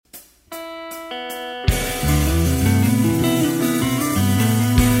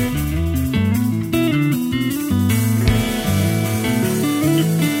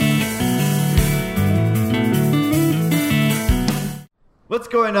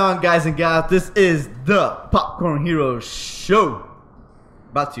on, guys and gals? This is the Popcorn Heroes Show.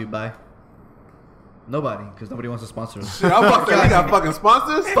 Brought to you by nobody, because nobody wants to sponsor us. Shit, I'm fucking. We got fucking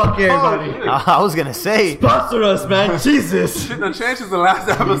sponsors. Fuck everybody. I was gonna say. Sponsor us, man. Jesus. Shit done changed since the last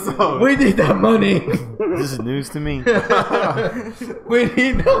episode. We need that money. This is news to me. We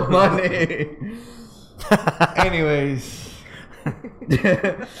need the money. Anyways.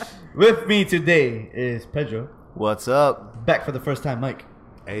 With me today is Pedro. What's up? Back for the first time, Mike.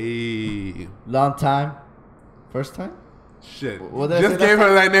 Hey. Long time. First time? Shit. What did I Just say gave last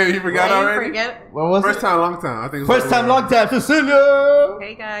her that name. You forgot Yeah, you already? forget. What was First it? time, long time. I think. First time, long time, Cecilia.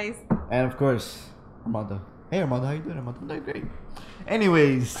 Hey guys. And of course, Armando. Hey, Armando, how you doing, Armando? I'm doing great.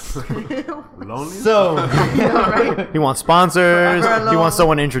 Anyways, Lonely. so He wants sponsors. He wants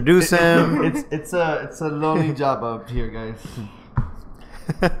someone to introduce him. it's a lonely job out here, guys.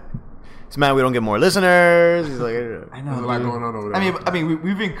 It's mad we don't get more listeners. He's like, I know. There's a lot dude. going on over there. I mean,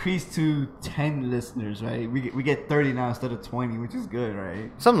 we've increased to 10 listeners, right? We get 30 now instead of 20, which is good, right?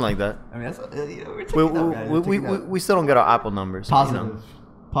 something like that. I mean, that's we're taking up, guys. We're taking up. We still don't get our Apple numbers. Positive, You know?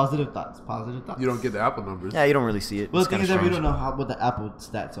 positive thoughts, positive thoughts. You don't get the Apple numbers. Yeah, you don't really see it. Well, It's the thing is kinda that we don't strange. know what the Apple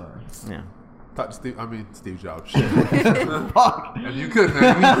stats are. Yeah. Talk to Steve. I mean, Steve Jobs. Shit. Fuck. If you could,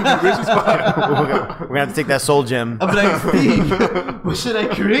 man. You could reach a spot. We're gonna have to take that soul gem. I'm like, Steve, what should I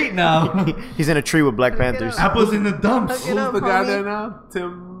create now? He's in a tree with Black Panthers. Apple's in the dumps. Look Who's it up, the guy homie. there now?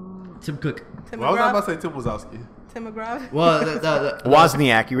 Tim. Tim Cook. Tim Well, I was McGraw. about to say Tim Wazowski. Tim McGraw. Well, the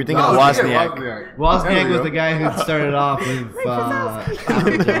Wozniak. You were thinking of Wozniak. Wozniak was the guy who started off with.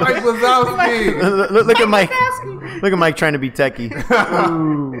 Mike Wazowski. Look at Mike. Look at Mike trying to be techie.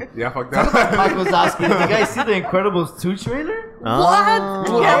 Yeah, fuck Mike that. Wazowski. Did you guys see the Incredibles 2 trailer? Oh.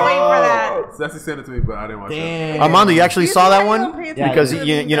 Can't wait for that. Sassy sent it to me, but I didn't watch it. Damn. Armando, you actually saw that one? Yeah, Because I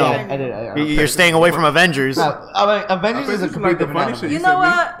did. you know Yeah, I did. you're staying away from Avengers. Avengers is a Like complete the different funny animal. shit. You You know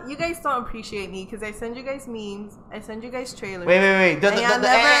said what? You guys don't appreciate me because I send you guys memes. I send you guys trailers. Wait. And y'all never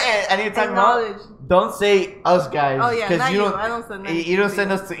I need to talk about. acknowledge. Don't say us guys. Oh, yeah, 'cause not you you. don't. I don't send nothing You don't to send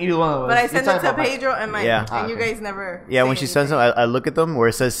you. us to either one of us. But I You're send it talking to about Mike. Pedro and Mike. Yeah. And you Okay. guys never. Yeah, say when she sends them, anything. I look at them where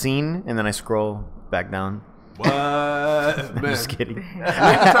it says "seen" and then I scroll back down. What? Man. Just kidding.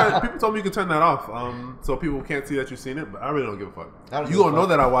 People told me you can turn that off, so people can't see that you've seen it. But I really don't give a I fuck. don't You give a gonna know fuck.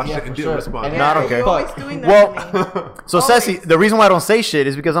 that I watched Yeah, it and for didn't sure. respond. And Not Yeah, okay. You're always Fuck. doing that to me. Well, so Always. Ceci, the reason why I don't say shit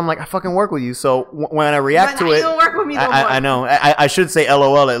is because I'm like I fucking work with you. So when I react But to now it, you don't work with me no more. I know. I should say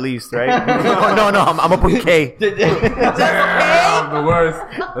LOL at least, right? no, I'm gonna put K. I'm the worst.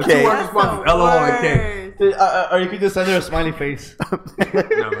 The Okay. two word response is LOL and K. Or you could just send her a smiley face. No,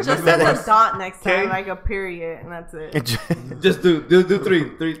 man, Just that's send the a worst. dot next time, Okay. like a period, and that's it. Just do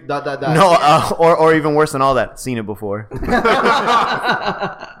three dot. No, or even worse than all that. Seen it before.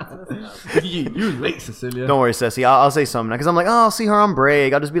 You late, Cecilia. Don't worry, Ceci. I'll say something because I'm like, oh, I'll see her on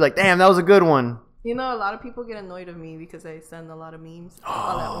break. I'll just be like, damn, that was a good one. You know, a lot of people get annoyed of me because I send a lot of memes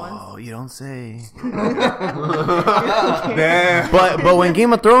all at once. Oh, you don't say. Damn. But when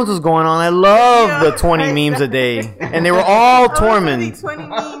Game of Thrones was going on, I loved the Yeah, 20 I memes know. a day, and they were all I was sending Tormund. 20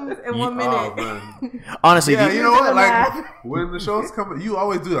 memes in 1 Oh, minute. man. Honestly, Yeah, the- you know what? gonna Like laugh. when the shows come, you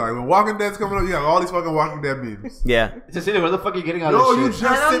always do that. Like when Walking Dead's coming up, you have all these fucking Walking Dead memes. yeah, Cecilia, where the fuck are you getting all No, this you shit?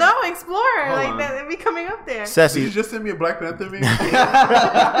 just I don't sent, know. Explore. Hold Like on. that. It'd be coming up there. Did you Ceci. just send me a Black Panther meme?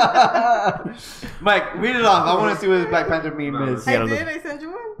 Mike, read it off. I want to see what this Black Panther meme is. I Yeah, did. I sent you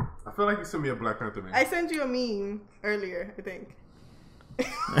one. I feel like you sent me a Black Panther meme. I sent you a meme earlier, I think.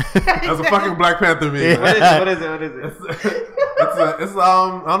 That's a fucking Black Panther meme. What is it? It's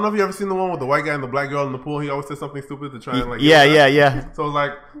I don't know if you ever seen the one with the white guy and the black girl in the pool. He always says something stupid to try and like. Yeah. So it's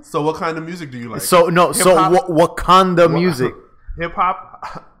like, so what kind of music do you like? So no, so Hip-hop? Wakanda music. Hip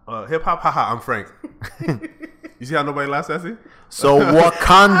hop. Haha, I'm Frank. You see how nobody laughs, Sassy? So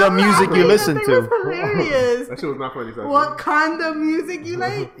Wakanda music you listen That to. was hilarious. That shit was not funny, Sassy. What kind of music you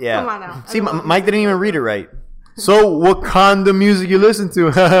like? Yeah. Come on now. See, Mike didn't even read it right. So Wakanda music you listen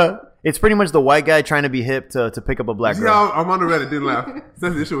to. It's pretty much the white guy trying to be hip to pick up a black See girl. how Armando read it, didn't laugh.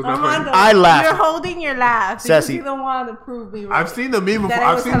 Sassy, this shit was not Armando, funny. I laughed. You're holding your laugh because Sassy. you don't want to prove me right. I've seen the meme before.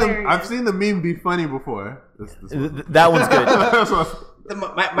 That it was hilarious. I've seen the meme be funny before. This one. That one's good. That's what-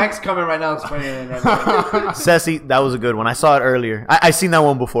 Mike's coming right now. It's funnier than that. Ceci, that was a good one. I saw it earlier. I seen that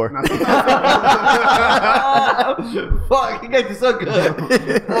one before. Fuck, you guys are so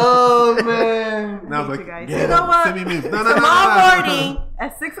good. Oh man. Now I was You like, guys. yeah, You know what? send me memes. No. Tomorrow morning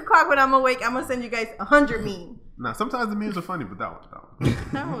at 6 o'clock when I'm awake, I'm gonna send you guys 100 memes. Nah, sometimes the memes are funny, but that one.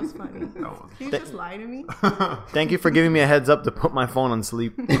 That was funny. That one. Can you just lie to me? Thank you for giving me a heads up to put my phone on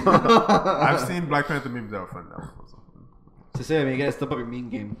sleep. I've seen Black Panther memes that were funny. That one was Cecilia, man, you gotta step up your mean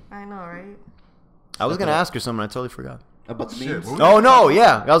game. I know, right? I was gonna ask her something. I totally forgot. About the Shit, memes. what was Oh no,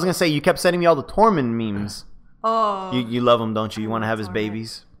 yeah. I was gonna say you kept sending me all the Tormund memes. Oh. You love him, don't you? You want to have his Tormund.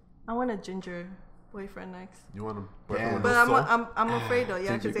 babies. I want a ginger boyfriend next. You want Yeah. to But I'm afraid though,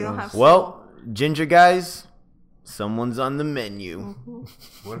 yeah, Ginger because they don't girls. have Well, ginger guys, someone's on the menu.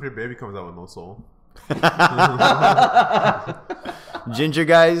 What if your baby comes out with no soul? Ginger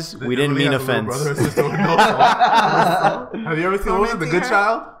guys, we They didn't really mean have a little offense. brother or sister with no soul. Have you ever seen what was it, The Good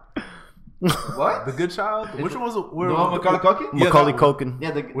Child? What? The Good Child? Which one was it? Where, The one with Macaulay Culkin? Yeah, Macaulay that one. Culkin.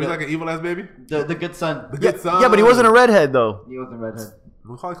 Yeah, Was he like an evil ass baby? the good son. The Yeah, Good Son. yeah, but he wasn't a redhead though. He was the redhead.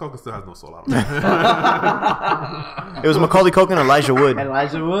 Macaulay Culkin still has no soul out. It was Macaulay Culkin and Elijah Wood.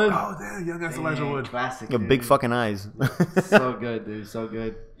 Elijah Wood. Oh damn, young ass Elijah Wood. Classic. Your dude. big fucking eyes. So good, dude. So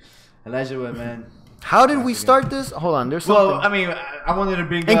good. Elijah Wood, man. How did we start this? Hold on, there's something. Well, I mean, I wanted to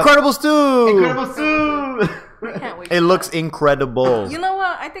bring Incredibles 2! Incredible 2. I can't wait. It for looks that. incredible. You know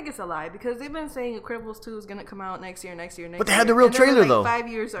what? I think it's a lie because they've been saying Incredibles 2 is gonna come out next year. But they had the real And then trailer, like though. 5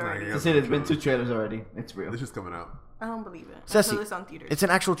 years already. Yeah. That's it. It's been 2 trailers already. It's real. This is coming out. I don't believe it. Ceci, Until it's on theaters. it's an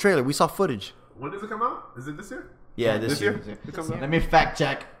actual trailer. We saw footage. When does it come out? Is it this year? Yeah, this year. It comes out. Let me fact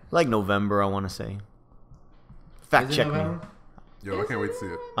check. Like November, I want to say. Fact Is it check me. November? Yo, I can't wait to see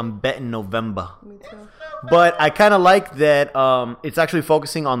it. I'm betting November. Me too. But I kind of like that it's actually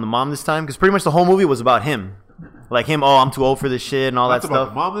focusing on the mom this time because pretty much the whole movie was about him. Like him, oh, I'm too old for this shit and all That's that about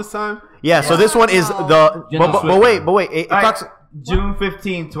stuff. the mom this time. Yeah, so this one is the. Jenna But Swift. wait. It All right, talks. June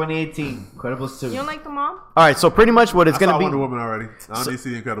 15, 2018. Incredibles 2. You don't like the mom? All right, so pretty much what it's I gonna saw be. Wonder Woman already. I don't need to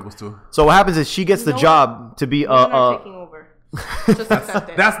see The Incredibles too. So what happens is she gets You the know job to be Women are taking over. Just accept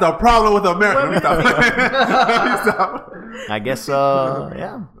it. That's the problem with America. Let me stop. Let me stop. I guess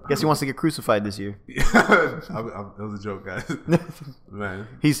yeah. Guess he wants to get crucified this year. It was a joke, guys. Man,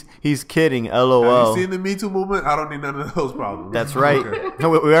 He's kidding. have LOL. you seen the Me Too movement? I don't need none of those problems. That's right. Okay. No,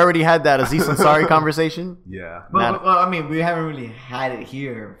 we already had that Aziz Ansari conversation. Yeah. Well, I mean, we haven't really had it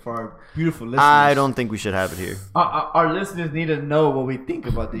here for our beautiful listeners. I don't think we should have it here. Our listeners need to know what we think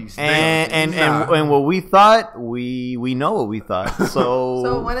about these And things. and what we thought, we know what we thought. So,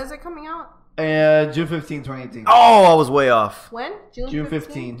 So when is it coming out? June 15, 2018. oh, I was way off. When? June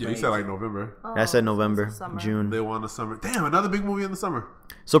 15. Yeah, you said like November. Oh, I said November, it's summer. June. They won the summer. Damn, another big movie in the summer.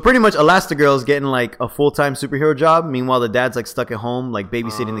 So pretty much Elastigirl's getting like a full-time superhero job. Meanwhile, the dad's like stuck at home, like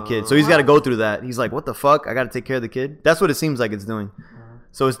babysitting the kid. So he's got to go through that. He's like, what the fuck? I got to take care of the kid. That's what it seems like it's doing.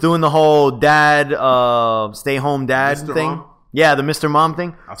 So it's doing the whole dad, stay home dad Mr. thing. Mom? Yeah, the Mr. Mom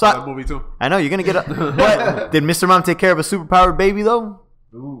thing. I So saw that movie too. I know you're gonna get a. But did Mr. Mom take care of a superpowered baby though?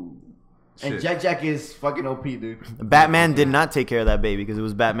 Ooh. And Shit. Jack is fucking OP, dude. Batman did not take care of that baby because it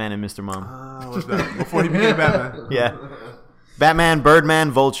was Batman and Mr. Mom. What's that? Before he became Batman. Yeah, Batman, Birdman,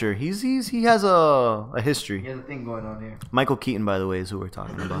 Vulture. He has a He history. has a thing going on here. Michael Keaton, by the way, is who we're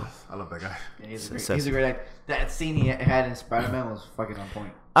talking about. I love that guy. Yeah, he's Success. a great actor. That scene he had in Spider-Man was fucking on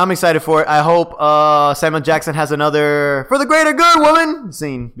point. I'm excited for it. I hope Samuel Jackson has another "For the Greater Good" woman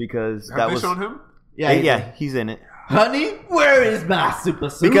scene because Have that they was shown him? yeah, he's in it. Honey, where is my super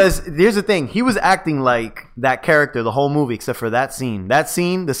suit? Because here's the thing, he was acting like that character the whole movie except for that scene. That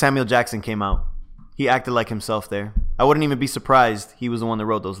scene, the Samuel Jackson came out. He acted like himself there. I wouldn't even be surprised he was the one that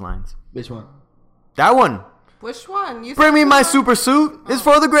wrote those lines. Which one? That one. Which one? You Bring said me which my one? super suit. It's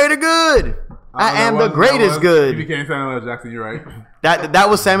for the greater good. I am the greatest He good. became Samuel L. Jackson. You're right. That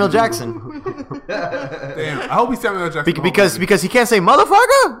was Samuel Jackson. Damn. I hope he's Samuel L. Jackson. Because he can't say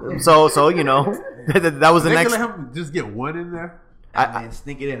motherfucker. So you know that was the they next. can let him just get one in there. I mean,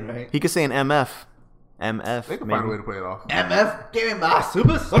 sneak it in, right? He could say an MF. MF. They can maybe. find a way to play it off. MF, give me my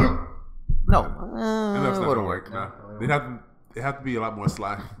super suit. No. And that's not wouldn't gonna work. Nah. They have to be a lot more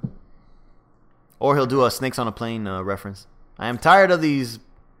sly. Or he'll do a Snakes on a Plane reference. I am tired of these.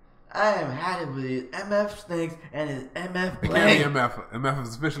 I am had it with his MF snakes and his MF It can't plane. be MF. MF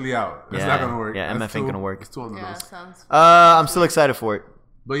is officially out. It's Yeah. not gonna work. Yeah, That's MF ain't gonna work. It's too on the Yeah, nose. sounds. I'm still excited for it.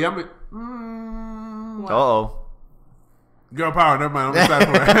 But yeah, What? Uh-oh. girl power. Never mind. I'm excited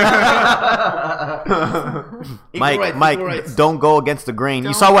for it. Mike, don't go against the grain. You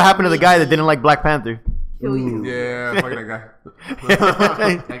Don't saw what happened to the guy that be- didn't like Black Panther. Kill you. Yeah, fuck that guy.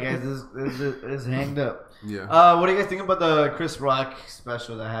 I guess this is hanged up. Yeah. What do you guys think about the Chris Rock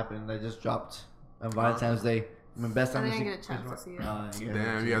special that happened that just dropped on Valentine's Day? I mean, best I time to didn't see get a chance Chris to Rock. see it.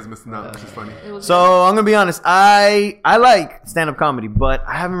 Damn, you guys missing out. Which is funny. It was So I'm gonna be honest. I like stand-up comedy, but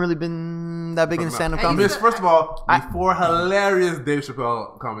I haven't really been that big in stand-up I comedy. used Miss, first of all, before hilarious Dave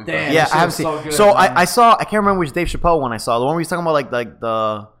Chappelle comedy. Damn. Yeah, That I haven't shit seen. was so good, So man. I saw. I can't remember which Dave Chappelle one I saw. The one where he's talking about like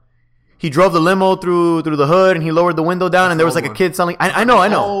the. He drove the limo through the hood and he lowered the window down and there was like a kid selling. I know.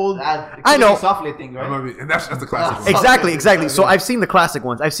 Old. I know. Softly thing, That right? might be, and that's a classic. one. Exactly. So I've seen the classic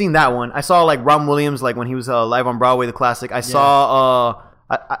ones. I've seen that one. I saw like Ron Williams, like when he was live on Broadway, the classic. I saw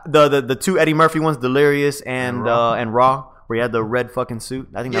the two Eddie Murphy ones, Delirious and Raw, where he had the red fucking suit.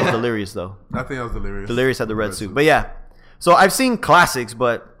 I think that was Delirious though. I think that was Delirious. Delirious had the red suit. But yeah, so I've seen classics,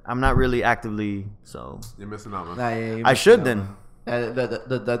 but I'm not really actively. So You're missing out, man. Nah, yeah, you I missed should out, then. man.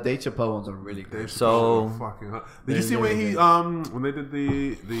 The Dave Chappelle ones are really good. Dave So- Chappelle, fucking hot. Did you see when he when they did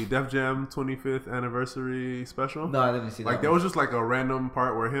the Def Jam 25th anniversary special? No, I didn't see that. Like there was just like a random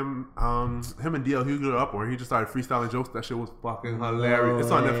part where him and DL Hughley grew up, where he just started freestyling jokes. That shit was fucking hilarious.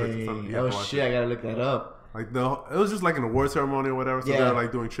 It's on Netflix. It's on, you have Oh to watch shit, it. I gotta look that up. Like it was just like an award ceremony or whatever. So Yeah. they're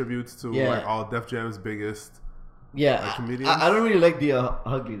like doing tributes to Yeah. like all Def Jam's biggest. Yeah, Like comedians? I don't really like the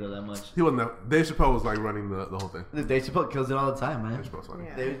Hughley though that much. He wasn't that. Dave Chappelle was like running the whole thing. The Dave Chappelle kills it all the time, man. Dave Chappelle's funny.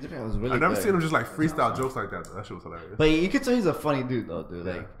 Yeah. Dave Chappelle was really I've never good. seen him just like freestyle jokes like that. That shit was hilarious. But you could tell he's a funny dude though, dude.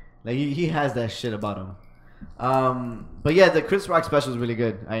 Yeah. Like he has that shit about him. But yeah, the Chris Rock special was really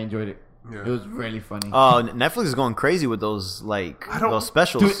good. I enjoyed it. Yeah. It was really funny. Netflix is going crazy with those like I don't- those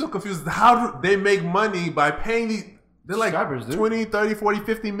specials. I'm so confused. How do they make money by paying these? They're like Subscribers, dude. 20, 30, 40,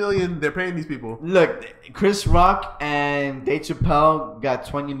 50 million. They're paying these people. Look, Chris Rock and Dave Chappelle got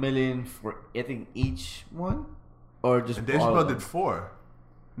 20 million for I think each one, or just And Dave all of Chappelle them? did 4.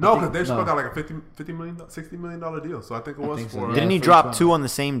 No, because Dave no. Chappelle got like a $50 million, $60 million deal. So I think it was think so, 4. yeah. Didn't he for drop each one. 2 on the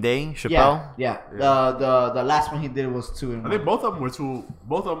same day, Chappelle? Yeah. The last one he did was 2 and I 1. think both of them were 2.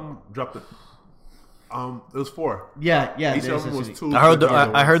 Both of them dropped it. It was 4. Yeah. Each they of them was essentially- 2.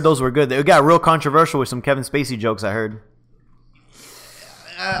 I heard those were good. It got real controversial with some Kevin Spacey jokes. I heard.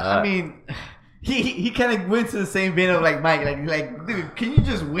 I mean, he kind of went to the same vein of like Mike, like dude, can you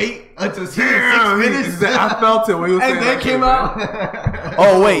just wait until season 6 finishes? I felt it when he was saying and then that came shit, out. man.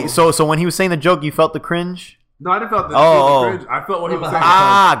 Oh wait, so when he was saying the joke, you felt the cringe? No, I didn't feel the Oh. cringe. I felt what he was saying.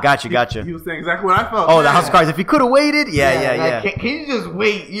 Ah, gotcha. He was saying exactly what I felt. Oh, the Yeah. House of Cards. If you could have waited, yeah. Like, can you just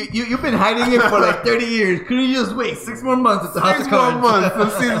wait? You've been hiding it for like 30 years. Couldn't you just wait 6 more months at the House 6 of more Cards? months.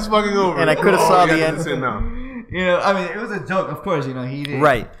 The season's fucking over. And I coulda saw the end. You know, I mean, it was a joke, of course. You know, he did.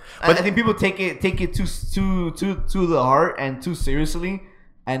 Right. But I think people take it too to the heart and too seriously,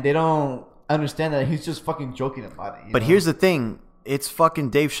 and they don't understand that he's just fucking joking about it. But here's the thing. It's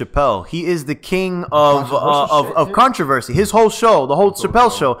fucking Dave Chappelle. He is the king of Controversial shit, dude. controversy. His whole show, the whole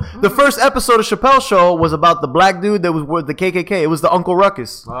Chappelle show. The first episode of Chappelle show was about the black dude that was with the KKK. It was the Uncle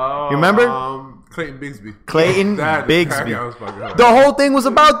Ruckus. You remember? Clayton Bigsby. Clayton That Bigsby. was fucking hard. The whole thing was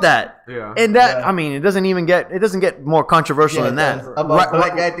about that. Yeah. And that, I mean, it doesn't get more controversial than that. About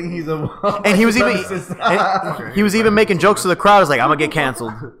black guy think he's a And he was even supremacist. and he was even making jokes to the crowd. He's like, I'm gonna get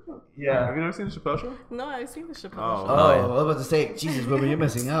canceled. yeah. Have you never seen the Chappelle show? No, I've seen the Chappelle Oh. show. Oh, I was about to say, Jesus, Wilbur, you're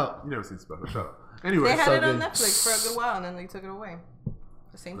missing out. You never seen Special. Shut up. Anyway, They had so it on good. Netflix for a good while, and then they took it away.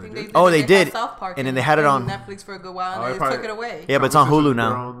 The same thing they did. Oh, when they had did. South Park, And then they had it on- Netflix for a good while, Oh, and they then they probably- took it away. Yeah, but it's on Hulu They're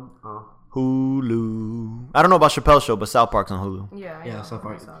now. on, Hulu. I don't know about Chappelle's show, but South Park's on Hulu. Yeah, I Yeah, know. so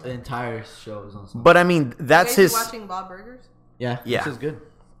far I saw that. the entire show is on. South But I mean, that's You guys his. be watching Bob Burgers? Yeah, Yeah. this is good.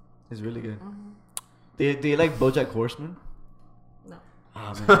 It's really good. Do you like BoJack Horseman? No. Oh,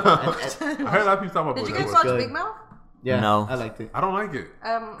 man. I heard a lot of people talk about Did you BoJack guys Horseman. watch good. Big Mouth? Yeah, No. I liked it. I don't like it.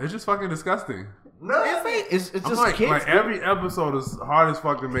 It's just fucking disgusting. No, it's I'm just like, kids. every episode is hard as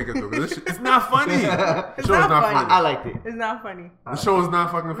fuck to make it through. This shit, it's not funny. The It's show is not not funny. funny. I liked it. It's not funny. The show is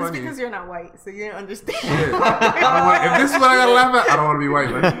not fucking It's funny. because you're not white, so you don't understand. Shit. If this is what I gotta laugh at, I don't want to be white,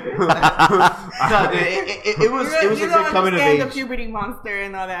 man. No, dude, it was a you good don't coming of understand age. the puberty monster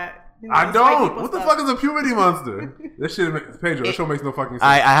and all that. You know, I it's white don't. people What the stuff. fuck is a puberty monster? This shit, Pedro. That show makes no fucking sense.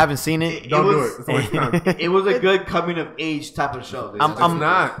 I haven't seen it. don't do was- it. It's a waste of time. It was a good coming of age type of show. Dude. I'm- It's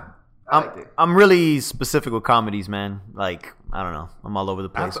not. I liked it. I'm really specific with comedies, man. Like, I don't know. I'm all over the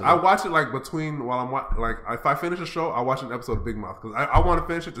place. I watch it like between while I'm like if I finish a show, I watch an episode of Big Mouth because I want to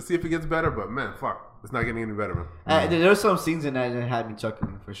finish it to see if it gets better. But man, fuck, it's not getting any better, man. There were some scenes in that that had me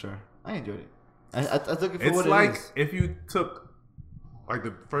chuckling for sure. I enjoyed it. I took it for It's what like it is. if you took like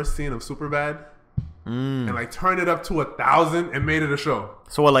the first scene of Superbad and like turned it up to 1,000 and made it a show.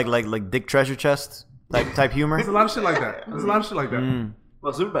 So what, like Dick Treasure Chest type humor? There's a lot of shit like that. There's a lot of shit like that.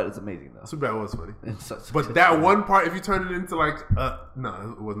 Well, Superbad is amazing though. Superbad was funny. It's such- But that one part, if you turn it into like,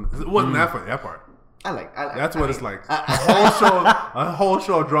 no, it wasn't that funny. That part. I like. That's what it's like. I A whole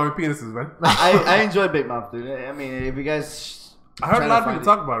show of drawing penises, man. I enjoy Big Mouth, dude. I mean, if you guys, I heard try a to lot of find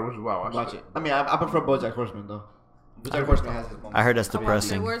people it, talk about it, which is why I watched watch it. it. I mean, I prefer BoJack Horseman though. BoJack Horseman has his moments. I heard that's So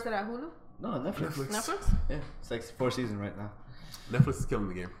depressing. where's it at Hulu? No, Netflix. Netflix? Yeah, it's like 4 seasons right now. Netflix is killing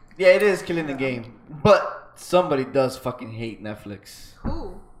the game. Yeah, it is killing the game, but somebody does fucking hate Netflix.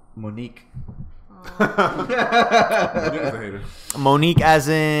 Who? Monique. Monique is a hater. Monique, as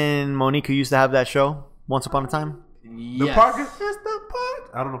in Monique, who used to have that show Once Upon a Time. The Yes. park is just the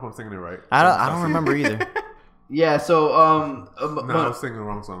park. I don't know if I'm singing it right. I don't remember either. Yeah. So No, I was singing the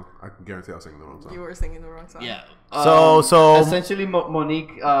wrong song. I can guarantee I was singing the wrong song. You were singing the wrong song. yeah. So essentially,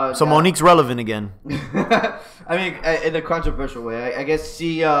 Monique. So Monique's relevant again. I mean, in a controversial way. I guess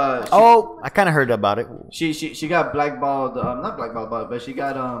she. Oh, I kind of heard about it. She got blackballed. Not blackballed, but she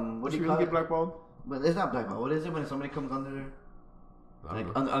got what do Did you she call really it? get blackballed? But it's not blackballed. What is it when somebody comes under? I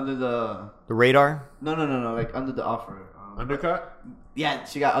Like don't know. under the. The radar. No. Like under the offer. Undercut? Yeah,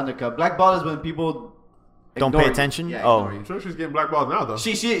 she got undercut. Blackball is when people Don't ignore pay you. attention? Yeah, Oh. ignore you. I'm sure she's getting blackballed now, though.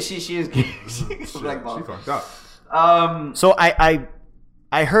 She is Shit, blackballed. She fucked up. So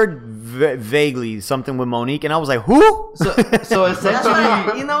I heard vaguely something with Monique, and I was like, who? So That's what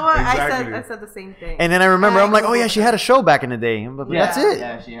essentially, you know what? Exactly. I said the same thing. And then I remember, I'm like, oh yeah, she had a show back in the day. But that's it.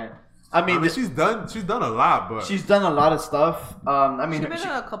 Yeah, she had. I mean, she's done a lot, but She's done a lot of stuff. I mean, She's been in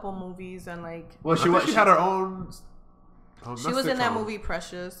a couple movies and like well, she had her own. she was in that movie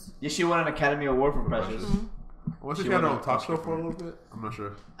Precious. Yeah, she won an Academy Award for Precious. Wasn't She she had her won own a talk Oscar show for a little bit? I'm not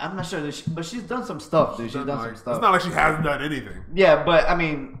sure. I'm not sure, but she's done some stuff, dude. She's done some stuff. It's not like she hasn't done anything. Yeah, but I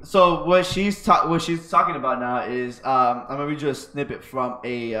mean, so what she's talking about now is I'm gonna read you a snippet from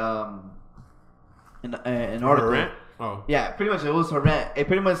an article. Her rant? Oh. Yeah, pretty much it was her rant. It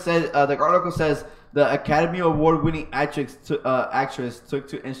pretty much said the article says the Academy Award-winning actress took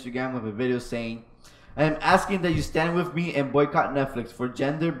to Instagram with a video saying, "I am asking that you stand with me and boycott Netflix for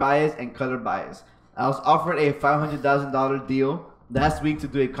gender bias and color bias. I was offered a $500,000 deal last week to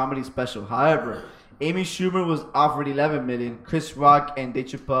do a comedy special. However, Amy Schumer was offered $11 million. Chris Rock and Dave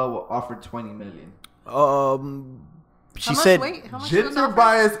Chappelle were offered $20 million. She said, How much was Gender offered?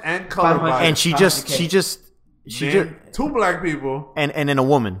 bias and color 500. bias. and she just Name two black people and then a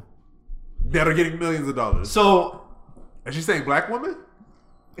woman. that are getting millions of dollars. So And she's saying black women?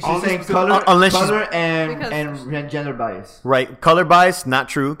 she's Only saying specific- color, unless she's- color Because- and gender bias. Right, color bias not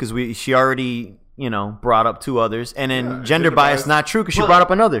true because she already brought up two others, and then Yeah, gender gender bias bias. not true because she Well, brought up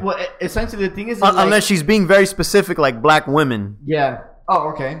another. Well, essentially the thing is, Unless she's being very specific, like black women. yeah. Oh,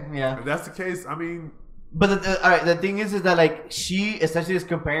 okay, yeah. If that's the case, I mean, But all right, the thing is that like she essentially is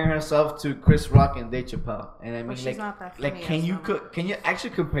comparing herself to Chris Rock and Dave Chappelle, and I mean she's like, not that like funny can as you them. can you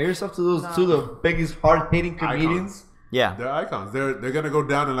actually compare yourself to those No. to the biggest hard hitting comedians? Yeah. they're icons. They're gonna go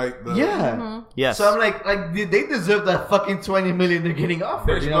down in like the Yeah. Yes. So I'm like they deserve that fucking $20 million they're getting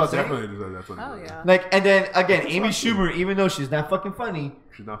offered. Dave You know what I'm Chappelle saying? definitely deserves that. 20 Oh million. yeah. Like, and then again, Amy Schumer, even though she's not fucking funny,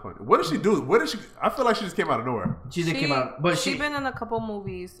 She's not funny. What did she do? What did she? I feel like she just came out of nowhere. she did came out. But she been in a couple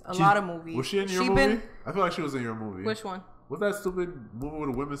movies, a She's- lot of movies. Was she in your She movie? been I feel like she was in your movie. which one? Was that stupid movie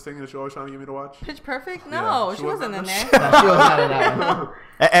with the women singing that you're always trying to get me to watch? Pitch Perfect? Yeah, No, she she wasn't in wasn't. there. No, she was not in that one.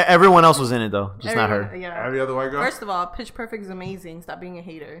 Everyone else was in it though, just not her. Everyone- Yeah. Every other white girl. First of all, Pitch Perfect is amazing. Stop being a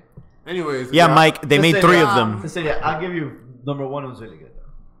hater. Anyways. Yeah, Mike. They made Listen, 3 of them. Listen, yeah, I'll give you number one was really good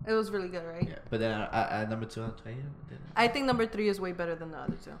though. It was really good, right? Yeah, but then at number two, I'll tell you. I think number 3 is way better than the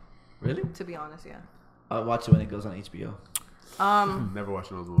other two. Really? To be honest, yeah. I'll watch it when it goes on HBO. Never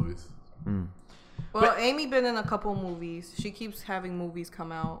watching those movies. Well, Amy been in a couple movies. She keeps having movies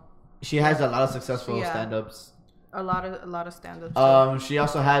come out. She has a lot of successful Yeah. stand-ups. A lot of stand-ups. She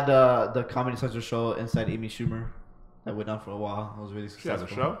also had the Comedy Central show inside Amy Schumer that went on for a while. It was really She has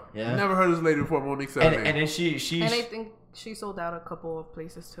successful. a show. Yeah. Never heard of this lady before. Monique said. And, her name. and then she and I think she sold out a couple of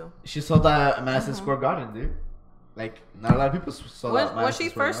places too. she sold out at Madison Square Garden, dude. Like not a lot of people sold out. When Madison she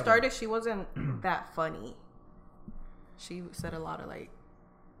Square first Garden. started, she wasn't that funny. She said a lot of like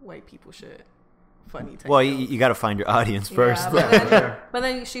white people shit, funny type. Well, jokes. you got to find your audience first. Yeah, but, Yeah, then, sure. but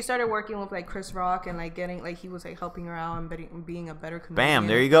then she started working with like Chris Rock and like getting like he was like helping her out and being a better comedian. Bam,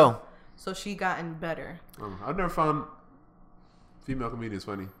 there you go. So she gotten better. I've never found female comedians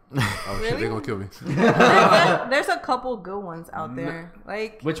funny. Oh shit, Really? they're gonna kill me. There's a couple good ones out there.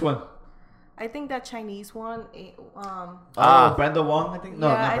 Like Which one? I think that Chinese one. Brenda Wong, I think. No,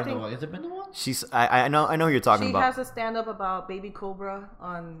 Yeah, not I Brenda think- Wong. Is it Brenda Wong? She's I know who you're talking She about. has a stand up about Baby Cobra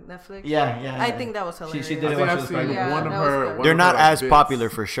on Netflix. Yeah. I think that was hilarious. She I did it think when she I've was seen pregnant. Yeah, one of that was her. good. one They're of not her, like, as bits. popular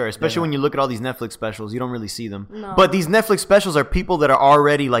for sure, especially Yeah. when you look at all these Netflix specials. You don't really see them. No. But these Netflix specials are people that are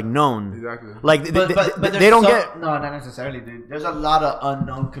already like known. Exactly. Like But they there's don't some- get. No, not necessarily, dude. There's a lot of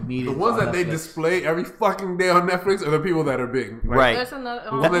unknown comedians. The ones on that they Netflix. display every fucking day on Netflix are the people that are big. Like, Right. There's another.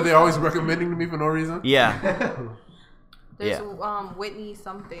 The one that they're always recommending to me for no reason. Yeah. There's Yeah. Whitney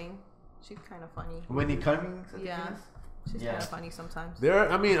something. She's kind of funny. Whitney Cummings. I think Yeah. it is. She's Yeah. kind of funny sometimes.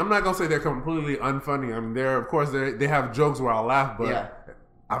 I mean, I'm not gonna say they're completely unfunny. I mean, of course they have jokes where I'll laugh, but Yeah.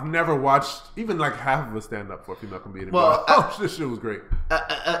 I've never watched even like half of a stand up for a female comedian. Well, But, this shit was great.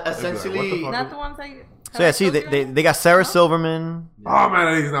 Essentially, essentially. What the Not fuck? the ones that. You, So yeah, see, they got Sarah Silverman, Oh man,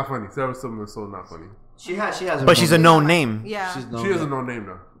 I think he's not funny. Sarah Silverman is so not funny. She has. but she's a known name. Yeah. She's known. She has a no name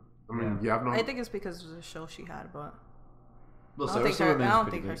though. I mean, yeah, I've known. I think it's because of the show she had, but Well, I Sarah don't Silverman's think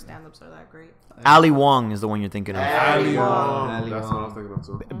pretty her good. stand-ups are that great. Ali Wong is the one you're thinking of. Ali Ali Wong. Wong. That's what I was thinking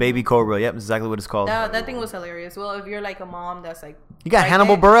of too. Baby Cobra. Yep, exactly what it's called. That thing was hilarious. Well, if you're like a mom that's like, You got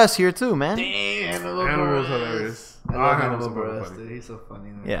Hannibal pregnant- Buress here too, man. Damn, Hannibal's hilarious. I love Hannibal's Hannibal so Buress, funny. dude. He's so funny.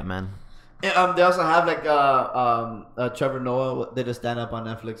 Man. Yeah, man. And, they also have like Trevor Noah did a stand up on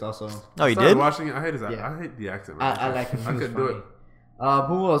Netflix also. Oh, you Started did? watching it. I hate his. Yeah. I hate the accent. Man. I like him. I He was couldn't do funny. it.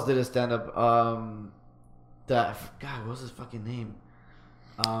 Who else did a stand up? God, what was his fucking name?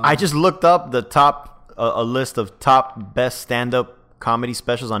 I just looked up the top a list of top best stand up comedy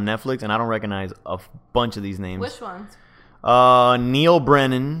specials on Netflix, and I don't recognize a bunch of these names. Which ones? Neil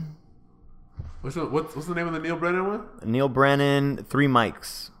Brennan. What's the name of the Neil Brennan one? Neil Brennan, Three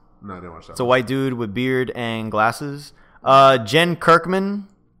Mics. No, I didn't watch that. It's a white dude with beard and glasses. Jen Kirkman,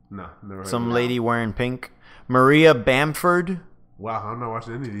 No, never heard some of it. lady wearing pink. Maria Bamford Wow, I'm not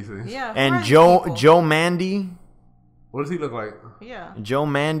watching any of these things. Yeah. who are and these Joe people? Joe Mandy. What does he look like? Yeah. Joe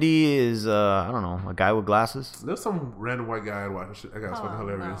Mandy is I don't know, a guy with glasses. There's some random white guy I'd watch. That guy's fucking Oh,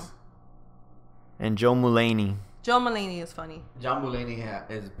 hilarious. And Joe Mulaney. Joe Mulaney is funny. John Mulaney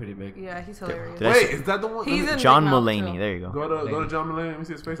is pretty big. Yeah, he's hilarious. Did I Wait, say- is that the one? He's in John Big Mouth, Mulaney. too. There you go. Go to John Mulaney. Let me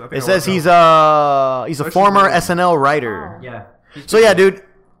see his face. I think It I says watched he's that a What's former his name? SNL writer. Yeah. So yeah, dude.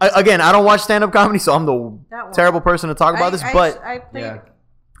 Again, I don't watch stand up comedy, so I'm the That one. terrible person to talk about this. But I played. Yeah.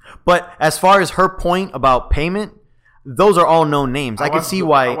 but as far as her point about payment, those are all known names. I can watched see I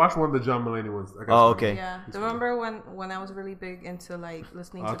why. watched one of the John Mulaney ones. That guy's Oh, funny. okay. Yeah. Remember when I was really big into like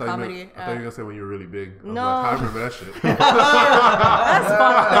listening I to thought, you comedy? meant, I thought you were gonna say when you were really big. I was No. like, I remember that shit. That's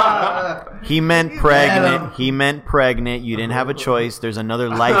fucked up. He meant pregnant. He meant pregnant. You didn't have a choice. There's another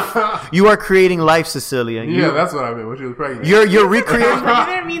life. You are creating life, Cecilia. Yeah, that's what I meant when she was pregnant. You're recreating. But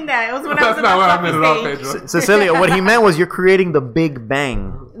you didn't mean that. It was when I was That's in not what I that meant at all, fucking stage. Pedro. Cecilia, what he meant was you're creating the Big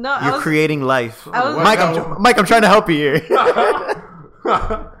Bang. No, I You're was- creating life. I was- Mike, I'm trying to help you here.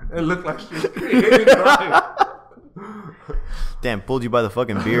 It looked like she was creating life. Damn, pulled you by the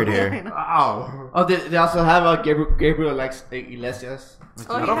fucking beard here. Ow. Oh, they also have Gabriel Iglesias.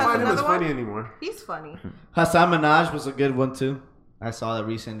 Oh, I he don't has find him as another one? funny anymore. He's funny. Hassan Minaj was a good one too. I saw that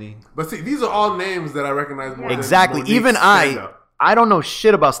recently. But see, these are all names that I recognize more. Exactly. Than Monique's Even stand-up. I don't know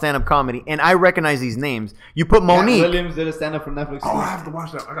shit about stand-up comedy, and I recognize these names. You put Monique. Cat Williams did a stand up for Netflix. Oh, I have to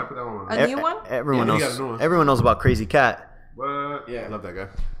watch that. I gotta put that one on. A new one? Everyone Yeah, he knows. got a new one. Everyone knows about Crazy Cat. But Yeah. I love that guy.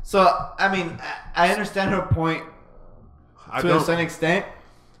 So I mean, I understand her point I to a don't. certain extent,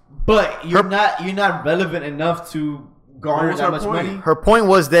 but you're not relevant enough to garner What was that her much point? money. Her point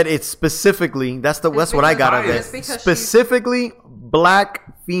was that it's specifically that's what I got out of because- it. it's because Specifically, black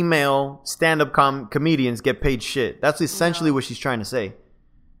female stand-up comedians get paid shit. That's essentially what she's trying to say.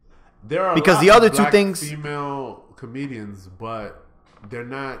 There are a Because lot the of other two black things- female comedians, but they're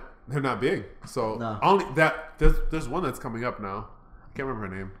not big. So No. only that there's one that's coming up now. I can't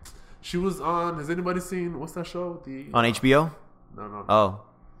remember her name. She was on. Has anybody seen what's that show? The On HBO? no. Oh,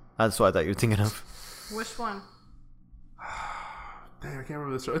 that's what I thought you were thinking of. Which one? Dang, I can't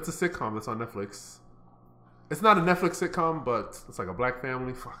remember the show. It's a sitcom that's on Netflix. It's not a Netflix sitcom, but it's like a black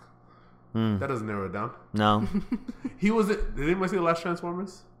family. Fuck. That doesn't narrow it down. No. He was. Did anybody see the last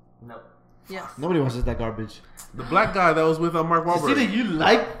Transformers? No. Yes. Nobody watches that garbage. The black guy that was with Mark See that Wahlberg. you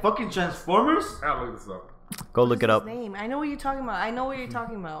like fucking Transformers? I'll look this up. Go look it His up. name. I know what you're talking about. I know what you're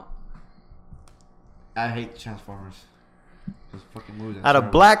talking about. I hate Transformers. Those fucking movies. are Out of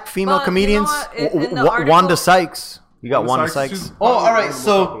terrible. black female Well, you know comedians, what? In the article- Wanda Sykes. You got Wanda she's Sykes. probably Oh, all one right, of the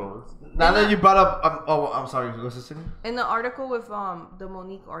so- most popular ones. Now that you brought up, I'm sorry. Go to In the article with the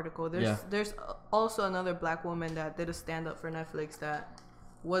Monique article, Yeah. there's also another black woman that did a stand up for Netflix that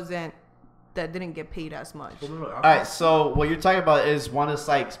didn't get paid as much. All right, so what you're talking about is Wanda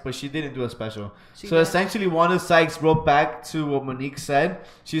Sykes, but she didn't do a special. She So did. essentially, Wanda Sykes wrote back to what Monique said.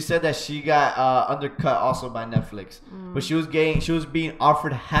 She said that she got undercut also by Netflix, but she was being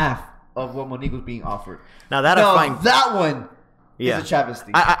offered half of what Monique was being offered. Now that Now, I find, that one yeah, is a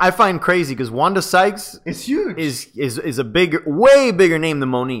travesty. I find crazy because Wanda Sykes It's huge. is a way bigger name than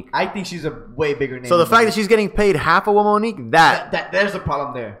Monique. I think she's a way bigger name. So the than fact that Monique. she's getting paid half of what Monique, that there's a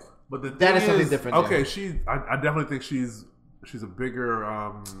problem there. But the That thing is something different Okay, there. I definitely think she's a bigger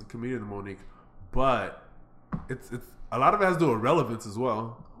comedian than Monique, but it's a lot of it has to do with relevance as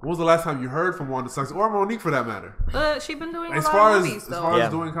well. When was the last time you heard from Wanda Sykes or Monique for that matter? She been doing As a lot far of as movies as though. far Yeah.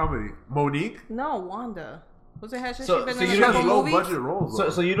 as doing comedy, Monique. No, Wanda. Was it hasn't So- she been so in you a don't- couple low movies? budget roles. So, though.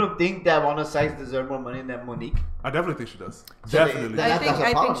 so you don't think that Wanda Sykes deserves more money than Monique? I definitely think she does. So Definitely. they- I That's think a I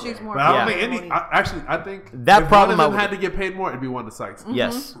think problem she's there. more. But I don't Yeah. think any. Monique. I think That if problem one I of them would- had to get paid more, it'd be Wanda Sykes.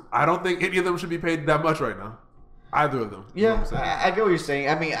 Yes. I don't think any of them should be paid that much right now. Either of them. You know Yeah, what I'm saying? I get what you're saying.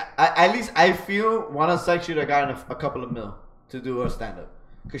 I mean, at least I feel Wanda Sykes should have gotten a couple of mil to do her stand up.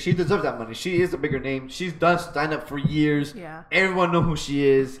 Because she deserves that money. She is a bigger name. She's done stand up for years. Yeah. Everyone know who she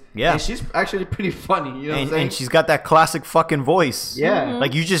is. Yeah. And she's actually pretty funny. You know what I'm And, saying? and she's got that classic fucking voice. Yeah.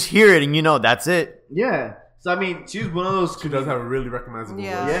 Like you just hear it and you know that's it. Yeah. So, I mean, she's one of those. She does have a really recognizable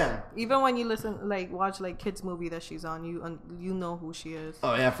Yeah. voice. Yeah. Even when you watch kids movie that she's on, you know who she is.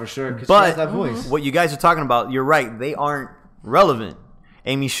 Oh, yeah, for sure. Because she But has that voice. what you guys are talking about, you're right. They aren't relevant.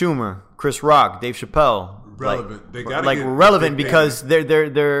 Amy Schumer, Chris Rock, Dave Chappelle. Relevant. They gotta like get relevant big because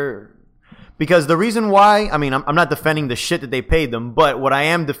they're because the reason why, I mean, I'm not defending the shit that they paid them, but what I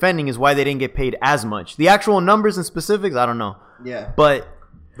am defending is why they didn't get paid as much. The actual numbers and specifics, I don't know. Yeah. But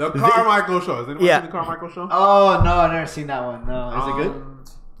The Carmichael Show. Has anyone Yeah. seen the Carmichael Show? Oh, no, I've never seen that one. No. Is it good?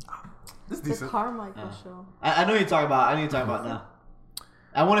 It's The decent. Carmichael Show. I know what you're talking about. I know what you're talking about now.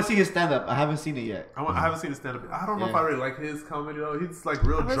 I want to see his stand up. I haven't seen it yet. I haven't seen the stand up. I don't know if Yeah. I really like his comedy though. He's like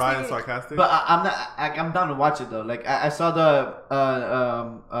real I was dry and thinking- sarcastic. But I'm not. I'm down to watch it though. Like I saw the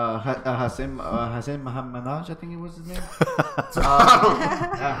Hassan Mahanaj, I think it was his name.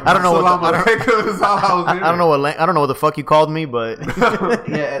 I don't know what Salam I don't, alaikum is all I was I don't know what I don't know what the fuck you called me, but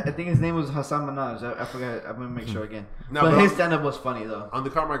Yeah, I think his name was Hassan Minaj. I forgot. I'm gonna make sure again. No, but bro. his stand up was funny though. On the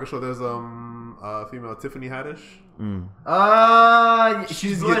Carmichael Show, there's female Tiffany Haddish.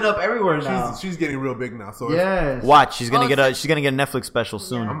 She's blowing get- up everywhere now. She's getting real big now. So Yes. watch, she's gonna Oh, get a Netflix special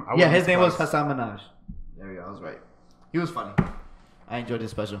soon. Yeah. Yeah, his name was Hassan Minaj. There we go. I was right. He was funny. I enjoyed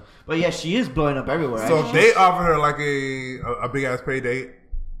his special. But yeah, she is blowing up everywhere. So actually. they offered her like a big ass payday.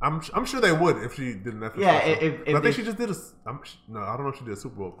 I'm sure they would if she did Netflix. Yeah, special. if But I think they- she just did no, I don't know if she did a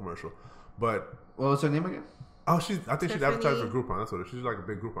Super Bowl commercial, but What was her name again? I think she's Tiffany. advertised for Groupon. That's what it is. She's like a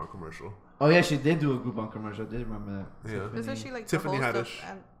big Groupon commercial. Oh yeah, she did do a Groupon commercial. I did remember that. Yeah. Isn't she like Tiffany the host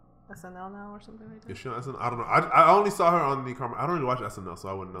Haddish. of SNL now or something like Is that? she on SNL? I don't know. I only saw her on the I don't really watch SNL, so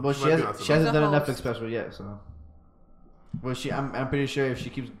I wouldn't know. Well, She might be on she SNL. hasn't The done a host. Netflix special yet, so. Well, I'm pretty sure if she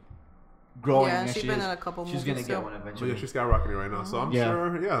keeps growing, Yeah, and she's she been is, in a couple she's movies gonna too. get one But eventually. yeah, she's skyrocketing right now. So I'm Yeah.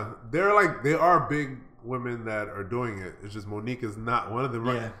 sure, they are big women that are doing it. It's just Monique is not one of them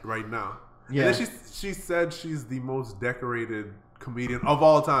right now. Yeah. And then she said she's the most decorated comedian of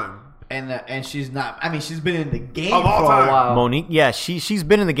all time. And she's not. I mean, she's been in the game Of all for time. a while. Monique, yeah, she's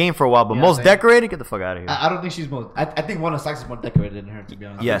been in the game for a while, but Yeah, most man. decorated, get the fuck out of here. I don't think she's most. I think Wanda Sykes is more decorated than her, to be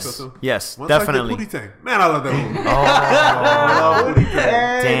honest. Yes, so, too. yes, Once I did definitely. Pootie Tang. Man, I love that movie. Oh, I love Pootie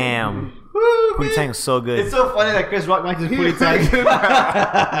Tang. damn, Woo, Pootie man. Tang is so good. It's so funny that Chris Rock mentions Pootie Tang.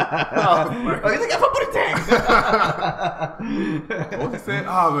 Oh, he's like, I'm from Pootie Tang. What was he saying?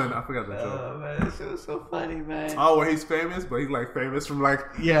 Oh man, I forgot that joke. Oh man, this shit was so funny, man. Oh, where he's famous, but he's like famous from like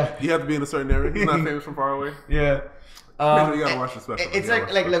Yeah, you have to be in a certain area. He's not famous from far away. yeah. You gotta watch the special. It's You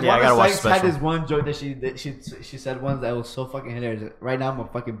gotta like watch the Yeah, I gotta Wanda watch Sykes the had special. this one joke that she said once that was so fucking hilarious. Right now, I'm gonna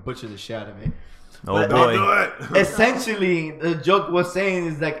fucking butcher the shit out of it. Oh But- Don't boy, do it. Essentially, the joke was saying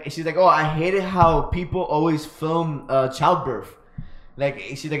is like she's like, oh, I hated how people always film childbirth. Like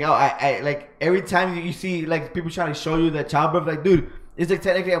she's like, oh, I like every time you see like people trying to show you that childbirth, like, dude, it's like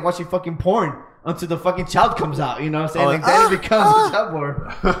technically I'm watching fucking porn until the fucking child comes out. You know what I'm saying? Oh, Like then it becomes a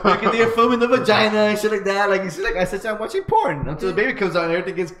childbirth. Like they're filming the vagina and shit like that. Like you see, like I said, I'm watching porn until the baby comes out and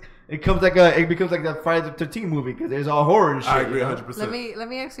everything gets. It becomes like the Friday the 13th movie because there's all horror and shit. I agree you know? 100%. Let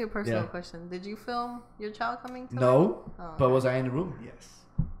me ask you a personal Yeah. question. Did you film your child coming to life? No, Oh. but was I in the room? Yes.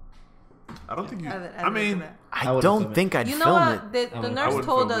 I don't think you. I didn't I mean, do that. I I would've don't filmed it. think I'd You know film what? it. The I nurse wouldn't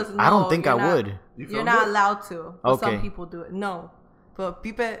told film us it. no. I don't think you're I not- would. You You're filmed not it? allowed to. But Okay. some people do it. No. But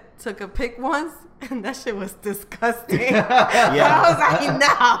Pipe took a pic once, and that shit was disgusting. Yeah. I was like, no.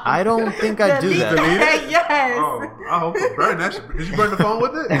 I don't think I'd do Delete that. Yes. Oh, I hope so. Burn that shit. Did you burn the phone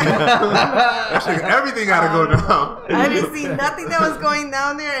with it? that shit, everything gotta go down. I didn't see nothing that was going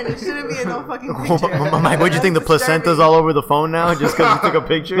down there, and it shouldn't be in no fucking picture. Mike, what'd you think? The That's placenta's disturbing. all over the phone now just because you took a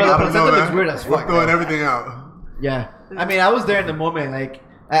picture? Bro, I don't know Placenta looks that. weird as We're fuck, throwing though. everything out. Yeah, I mean, I was there in the moment. Like,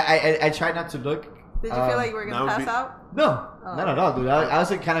 I tried not to look. Did you feel like you were that gonna would pass be- out? No, Oh. not at all, dude. I was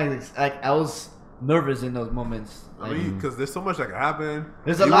kind of like I was nervous in those moments. I Like, mean, because there's so much that can happen.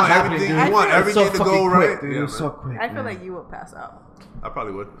 there's a You lot want happening, everything- dude. You want I feel everything so to fucking go quick, right. dude. Yeah, It was so man. quick. I feel man. like you would pass out. I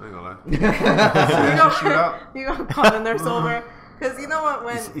probably would. I ain't gonna lie. You that shoot out? you gonna call the nurse over? Because you know what?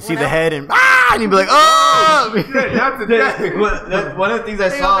 When You see when the I- head and and you'd be like, oh! One of the things I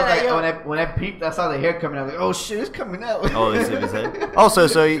Think saw of was that, like yo. when I peeped, I saw the hair coming out. I was like, oh shit, it's coming out. Oh, they see his head. Oh,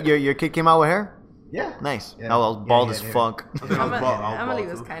 so your kid came out with hair? Yeah. Nice. Yeah. I was bald Yeah, as yeah. fuck. I think I was bald. I was Emily bald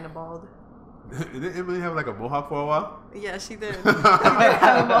was too. kind of bald. Didn't Emily have like a mohawk for a while? Yeah, she did. She did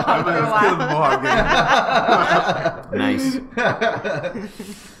have a mohawk for Emily a was killing the while. mohawk game. Nice.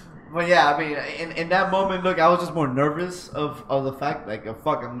 But yeah, I mean, in that moment, look, I was just more nervous of the fact, like,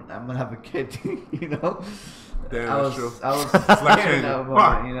 fuck, I'm gonna have a kid, you know. Damn, I that's was true. I was It's life scared in changing. that Fuck.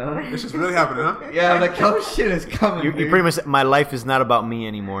 moment, you know. It's just really happening, huh? Yeah, I'm like, oh shit, it's coming. You dude. pretty much, my life is not about me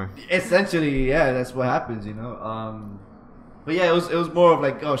anymore. Essentially, yeah, that's what happens, you know. But yeah, it was more of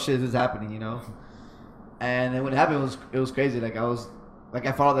like, oh shit, this is happening, you know. And then when it happened, it was crazy. Like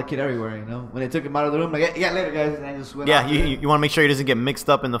I followed that kid everywhere, you know. When they took him out of the room, like, yeah, later, guys, and I just went. Yeah, off to you, it. you want to make sure he doesn't get mixed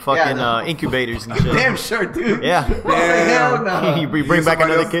up in the fucking no. incubators and shit. Damn sure, dude. Yeah. Hell no. You bring back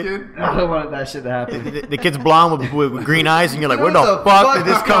somebody another else's kid. I don't want that shit to happen. The kid's blonde with green eyes, and you're like, where What the fuck did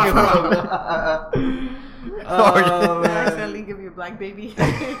this come from? from? Oh, I man. accidentally give you a black baby.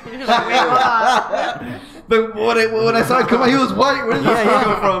 You're like, wait, hold on. But when I saw it come out, he was white. Where did this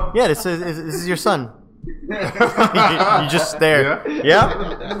come from? Yeah, this is your son. you just stare.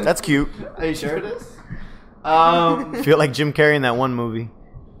 Yeah, that's cute. Are you sure it is? Feel like Jim Carrey in that one movie.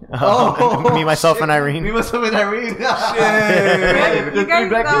 Oh, Me, myself, shit. and Irene. Me, myself, and Irene. Shit. The three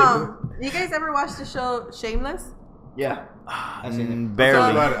black You guys ever watched the show Shameless? Yeah. I've seen it.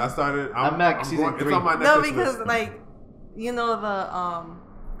 Barely. I started. I'm at season going, 3. It's on my Netflix No, because list. like, you know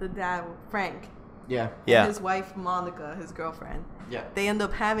the dad Frank Yeah. Yeah. and his wife Monica, his girlfriend. Yeah. They end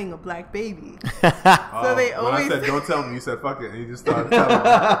up having a black baby. Oh, so they when always- I said don't tell me, you said fuck it, and you just started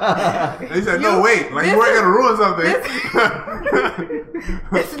telling me. And he said no, You- wait, like you this weren't is- gonna ruin something.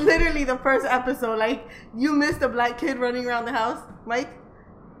 It's literally the first episode. Like, you missed a black kid running around the house, Mike.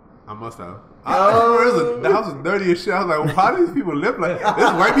 I must have. The house was dirty as shit. I was like, well, how do these people live like this?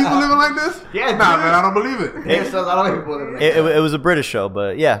 There's white people living like this? Yeah, nah, dude. man, I don't believe it. Yeah, so I don't even It was a British show,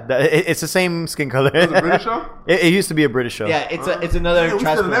 but yeah, it's the same skin color. It was a British show? It used to be a British show. Yeah, it's another Yeah, we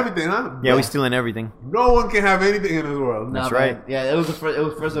trash stealing bag. everything, huh? Yeah, we stealing everything. No one can have anything in this world. Nah, That's man. right. Yeah, it was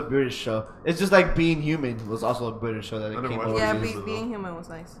first a British show. It's just like Being Human was also a British show that I it never came watched over. Yeah, Oh, Jesus. being human was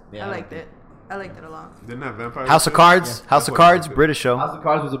nice. Yeah, I I liked liked it. I liked it a lot. Didn't that vampire? House of Cards. House of Cards, British show. House of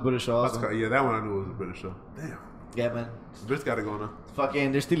Cards was a British show House of also. Cards. Yeah, that one I knew was a British show. Damn. Yeah, man. Brits got it going on.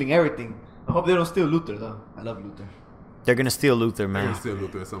 Fucking, they're stealing everything. I hope they don't steal Luther though. I love Luther. They're gonna steal Luther, They're man. gonna steal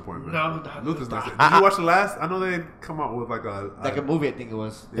Luther at some point, man. No, Luther's not. Did I- you watch the last? I know they come out with like a Like a movie, I think it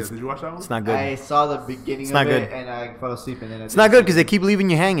was. Yeah, did you watch that one? It's not good. I saw the beginning It's of not it good. and I fell asleep and then It's not good because they keep leaving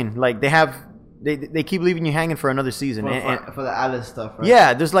you hanging. Like they keep leaving you hanging for another season. for the Alice stuff, right?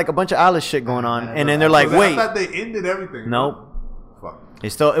 Yeah, there's like a bunch of Alice shit going on, and then they're like, I wait, thought they ended everything. nope. Fuck.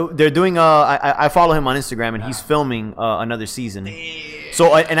 They're doing. I follow him on Instagram, and he's filming another season.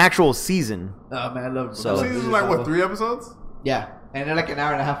 So an actual season. Oh man, I love. So- I love Season's British like what, stuff. 3 episodes? Yeah, and they're like an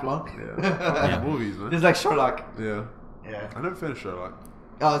hour and a half long. Yeah. Movies, man. It's like Sherlock. Yeah. Yeah. I never finished Sherlock.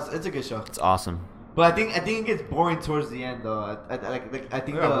 Oh, it's a good show. It's awesome. But I think it gets boring towards the end though. I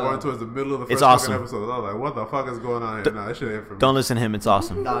think I got bored towards the middle of the It's first awesome. fucking episode. I was like, what the fuck is going on here? Nah, that shit ain't for me. Don't listen to him. It's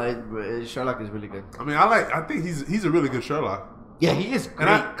awesome. no, Sherlock is really good. I mean, I think he's a really good Sherlock. Yeah, he is great.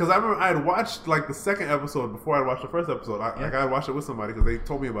 And because I remember I had watched like the second episode before I watched the first episode. I watched it with somebody because they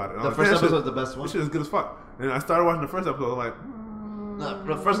told me about it. And I The was like, first "Man, episode was the best one." This shit is good as fuck. And I started watching the first episode. I'm like, No,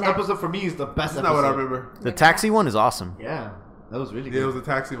 the first episode for me is the best. that's not what I remember. The taxi one is awesome. Yeah, that was really Yeah, good. it was a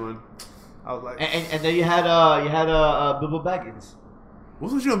taxi one. I was like, And then you had Bilbo Baggins.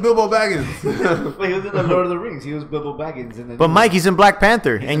 what's with you and Bilbo Baggins? Wait, he was in the Lord of the Rings. He was Bilbo Baggins, and then But Mike, he's in Black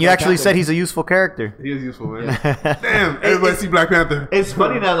Panther, He's and in you Black actually Panther. said he's a useful character. He is useful, man. Damn, everybody see Black Panther. It's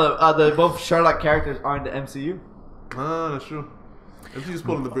funny now the both Sherlock characters are in the MCU. Ah, that's true. If you just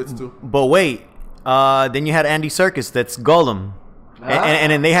pulling the Brits too. But wait, then you had Andy Serkis, that's Gollum,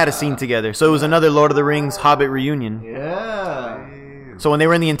 and then they had a scene together. So it was another Lord of the Rings Hobbit reunion. Yeah. Damn. So when they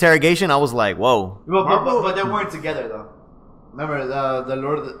were in the interrogation, I was like, whoa. But they weren't together though. Remember the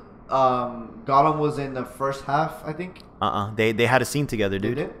Lord of the Gollum was in the first half, I think. They had a scene together, They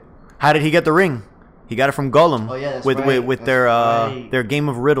dude. did? How did he get the ring? He got it from Gollum. Oh, yeah, that's with right. with That's their right. their game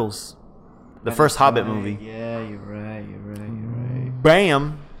of riddles, the first Hobbit movie. Yeah, you're right. You're right.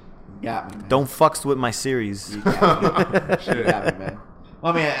 Bam! You got me, man. Don't fucks with my series. You got me. Shit. You got me, man.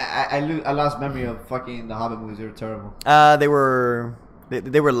 Well, I mean, I lost memory of fucking the Hobbit movies. They were terrible.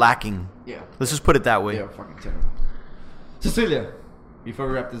 They were lacking. Yeah. Let's just put it that way. They were fucking terrible. Cecilia, before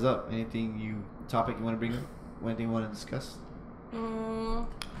we wrap this up, topic you want to bring up? Anything you want to discuss?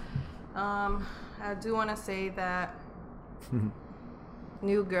 I do want to say that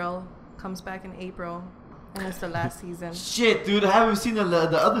New Girl comes back in April, and it's the last season. Shit, dude, I haven't seen the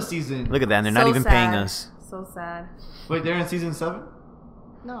other season. Look at that. And they're not So even paying sad. us. So sad. Wait, they're in season 7?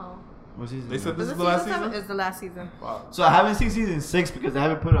 No. What season? They said Was this it is the last season 7? season. It's the last season. Wow. So I haven't seen season 6 because they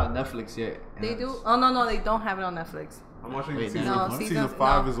haven't put it on Netflix yet. And They it's- do? Oh no, they don't have it on Netflix. I'm watching Wait, season. no, Season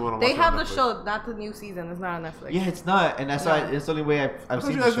 5 is the one I'm They watching. have on the Netflix. show, not the new season. It's not on Netflix. Yeah, it's not, and that's why No. it's the only way I've I thought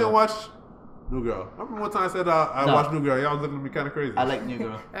seen you the guys didn't show. watch New Girl. I remember one time I said I No. watched New Girl. Y'all was looking at me kind of crazy. I like New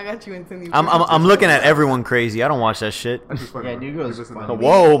Girl. I got you into new. I'm looking at everyone crazy. I don't watch that shit. That's just funny, Yeah, bro. New Girl is Listen, funny.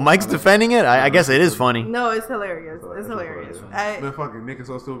 Whoa, Mike's defending it. I guess it is funny. No, it's hilarious. It's hilarious. Man, fucking Nick is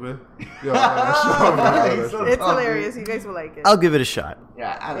so stupid. Yo, I love that show. It's hilarious. You guys will like it. I'll give it a shot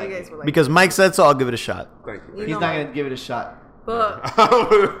Yeah, I You like guys it. will like because Mike said so. I'll give it a shot. Thank you. You He's know not what? gonna give it a shot. it. But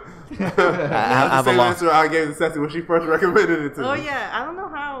That's the have a same law. answer I gave to Ceci when she first recommended it to oh me. yeah, I don't know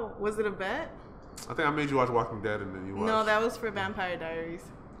how. Was it a bet? I think I made you watch Walking Dead and then you watched. No, that was for Vampire Diaries.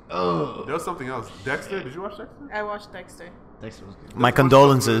 Oh, There was something else. Dexter? Did you watch Dexter? I watched Dexter. Dexter was good. My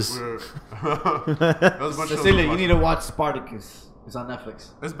condolences. That was a bunch of Cecilia, shows you need to watch Spartacus. It's on Netflix.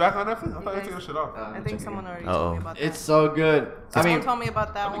 It's back on Netflix? I thought you guys- taking that shit off. I check think it someone out. already Uh-oh. told me about that. It's so good. I Someone mean, told me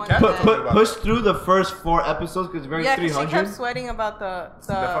about that one. Cat- and then- push through the first 4 episodes because it's very yeah, because she 300. kept sweating about the.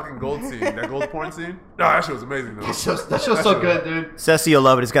 That fucking gold scene, that gold porn scene. No, that shit was amazing though. That show's so good, dude. Ceci will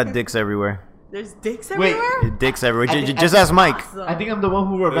love it. It's got dicks everywhere. There's dicks Wait, everywhere. Dicks everywhere. I think- Just ask Mike. Awesome. I think I'm the one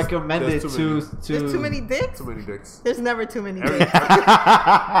who There's- recommended there's too to. There's too many dicks. Too many dicks. There's never too many dicks.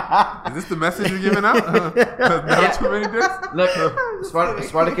 Is this the message you're giving out? Never too many dicks? Look,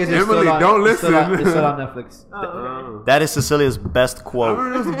 Spartacus is Emily, still on, don't it's still on- listen. It's still on Netflix. Oh, okay. That is Cecilia's best I quote.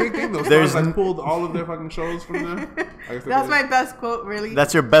 remember it was a big thing though. There's Stars n- like pulled all of their fucking shows from there. I guess they That's did. my best quote, really.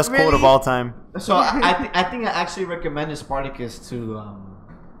 That's your best quote of Really? all time. So I think I actually recommended Spartacus to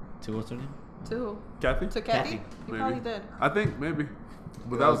what's her name? Too. Kathy? To Kathy? Kathy. You Maybe. probably did. I think maybe.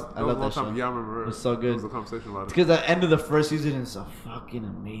 But I that was love a long that time. show. Yeah, I remember. It was so good. There was a conversation about it. Because the end of the first season is so fucking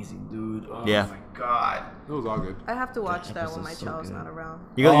amazing, dude. Oh Yeah. my god. It was all good. I have to watch that when episode's my so child's good. not around.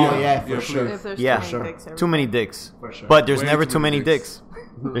 You got, Oh you- yeah, for yeah, sure. please. If there's Yeah. too many Sure. dicks everywhere. Too many dicks. For sure. But there's Way never too too many many dicks. dicks.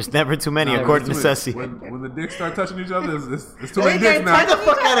 There's never too many, Never according too to many. Ceci. When the dicks start touching each other, it's too They many dicks get now. Get the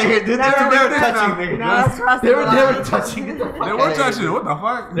fuck out of here, dude. They No, were never no, touching, no. nigga. No, that's crossing They were the never line. touching. Get the fuck They outta were here, touching it. dude. What the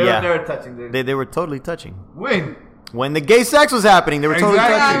fuck? They Yeah. were never touching, dude. They were totally touching. When? When the gay sex was happening, they were totally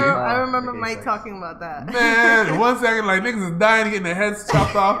Exactly. touching. Yeah, I remember Okay, Mike sex. talking about that. Man, in 1 second, like niggas is dying, getting their heads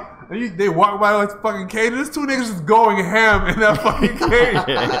chopped off. And they walk by like fucking cage. There's 2 niggas just going ham in that fucking cage.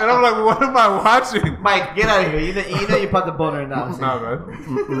 And I'm like, what am I watching? Mike, get out of here. You know you put the boner in that. Nah,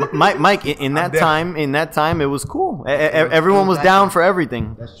 man. Mike, in that dead. time, it was cool. Everyone was down for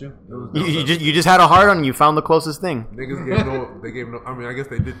everything. That's true. You just had a heart on you. You found the closest thing. Niggas gave no, I mean, I guess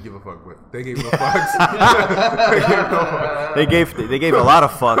they did give a fuck, but they gave no fucks. They gave no fucks. They gave a lot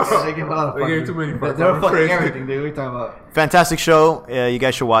of fucks. They gave a lot of They fucking- gave too many fucks. They were I'm fucking crazy. everything, dude. What are you talking about? Fantastic show. You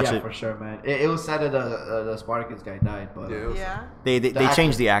guys should watch Yeah, it. for sure, man. It was sad that the Spartacus guy died, but Yeah, it was- Yeah. They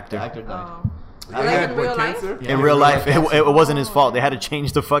changed the actor. The actor died. Oh. They Like had in what, real life? cancer? Yeah. In real life, it wasn't his fault. They had to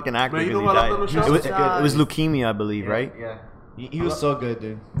change the fucking actor Man, you because know he what I love on the died. show? It was leukemia, I believe, right? Yeah. He was so good,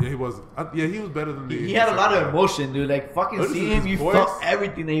 dude. Yeah, he was. Yeah, he was better than the. He had a lot of emotion, dude. Like fucking What is seeing it, him, you his voice? felt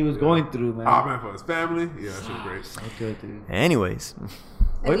everything that he was going through, man. Oh man, for his family, yeah, that shit was great. So good, dude. Anyways, What do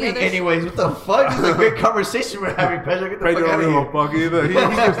you Any mean? other- Anyways, what the fuck? This is a great conversation we're having, Pedro. Get the Pedro fuck out don't of give a here. fuck either. He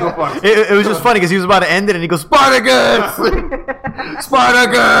gives no fucks. it was just funny because he was about to end it and he goes, Spartacus! Oh, he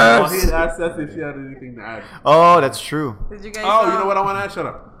Spartacus! had asked us if she had anything to add. Oh, that's true. Did you guys? Oh, you know what I want to add? Shut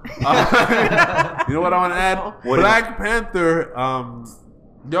up. You know what I want to add? What Black Panther.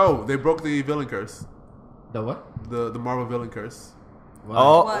 Yo, they broke the villain curse. The what? The Marvel villain curse.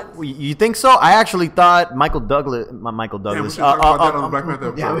 Oh, What? you think so? I actually thought Michael Douglas. Yeah, we should talk about that on the Black Panther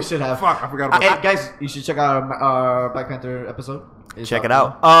episode. Yeah, we should have. Fuck, I forgot about Hey, that. guys, you should check out our Black Panther episode. It's Check it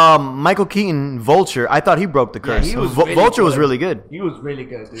up out. Michael Keaton, Vulture. I thought he broke the now. Yeah, curse. he was really Vulture was good. really good. He was really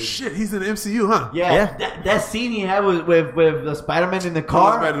good, dude. Shit, he's in the MCU, huh? Yeah, Yeah. That scene he had with the Spider-Man in the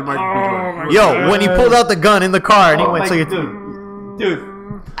car. better than Michael B. Jordan. Yo, when he pulled out the gun in the car and he Oh went my so you dude.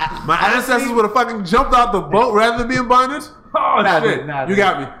 My ancestors would have fucking jumped out the boat rather than being bonded. Oh Nah, shit! dude, nah, you dude.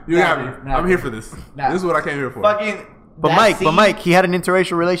 got me. You Nah, got dude, me. nah, I'm here dude. for this. Nah. This is what I came here for. Fucking. But that Mike, scene- he had an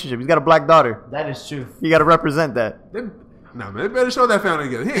interracial relationship. He's got a black daughter. That is true. You got to represent that. Nah, man, they better show that family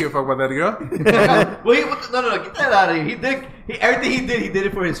together. He ain't give a fuck about that girl. Well, no, get that out of here. Everything he did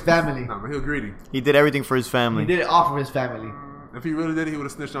it for his family. Nah, man, he was greedy. He did everything for his He family. did it all for his family. If he really did it, he would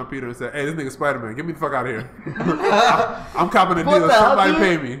have snitched on Peter and said, "Hey, this nigga Spider Man, get me the fuck out of here. I'm copping a What deal. the hell, Somebody dude?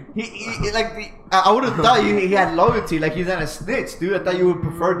 pay me." He like I would have thought he had loyalty. Like he's not a snitch, dude. I thought you would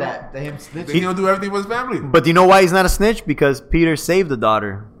prefer that him snitch. Then he don't do everything for his family. But do you know why he's not a snitch? Because Peter saved the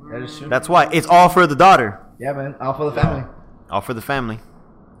daughter. That is true. That's why. It's all for the daughter. Yeah, man. All for the family. All for the family.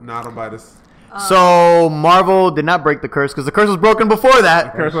 Nah, I don't buy this. So Marvel did not break the curse because the curse was broken before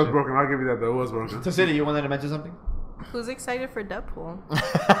that. Curse was broken. I'll give you that. Though it was broken. So, City, you wanted to mention something? Who's excited for Deadpool?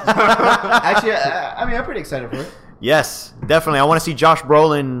 Actually, I mean, I'm pretty excited for it. Yes, definitely. I want to see Josh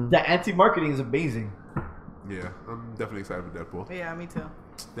Brolin. The anti-marketing is amazing. Yeah, I'm definitely excited for Deadpool. Yeah, me too.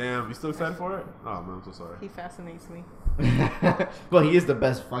 Damn, you still excited for it? Oh man, I'm so sorry. He fascinates me. Well, he is the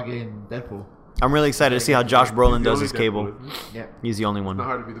best fucking Deadpool. I'm really excited to see how Josh Brolin He's the does only his Deadpool, cable. isn't it? Yeah. He's the only one. It's not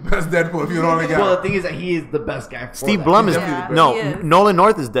hard to be the best Deadpool if you're the only guy. Well, the thing is that he is the best guy. For Steve that. Blum is definitely the no. best. He is. Nolan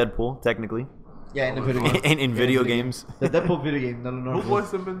North is Deadpool technically. Yeah, in the video game. In video games. The Deadpool video game. No. Who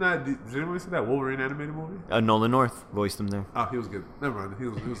voiced him in that? Did anyone see that Wolverine animated movie? Nolan North voiced him there. Oh, he was good. Never mind. He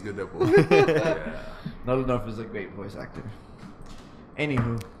was good Deadpool. Nolan North is a great voice actor.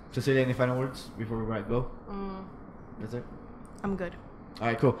 Anywho, just say any final words before we go. That's it. I'm good. All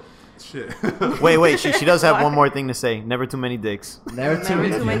right, cool. Shit. Wait. She does have one more thing to say. Never too many dicks. Never too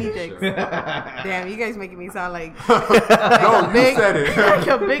Never too many. many dicks. Damn, you guys making me sound like No, you big, said it. like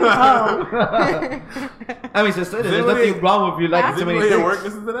a big hoe. I mean, there's anybody- nothing wrong with you liking too many Anybody at dicks. work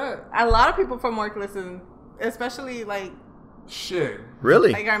listen to that? A lot of people from work listen, especially like Shit.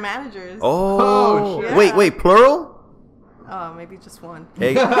 Really? our managers. Oh. Oh, shit. Wait. Plural? Oh, maybe just one.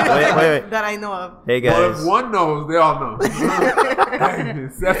 Hey, wait. That I know of. Hey Well, guys. if one knows, they all know. Hey,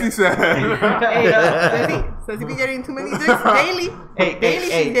 Sassy said. Hey, says he be getting too many dicks daily. Daily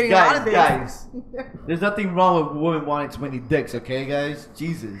she's getting a lot of dicks. guys. There's nothing wrong with women wanting too many dicks, okay, guys?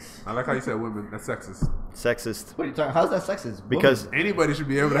 Jesus. I like how you said women. That's sexist. Sexist. What are you talking? How's that sexist? Because Anybody should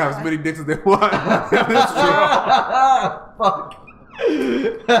be able to have as many dicks as they want. Fuck.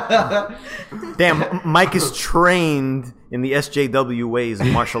 damn, Mike is trained in the SJW ways of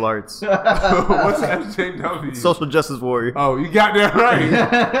martial arts. What's SJW? Social justice warrior. Oh, you got that right.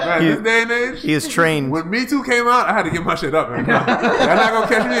 Man, this day and age, He is trained. when Me Too came out, I had to get my shit up. Man. Y'all not gonna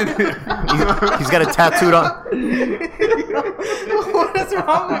catch me in it. He's got it tattooed on. What is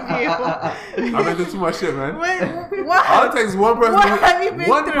wrong with you? I've been through too much shit, man. What? All it takes is one person. What have you been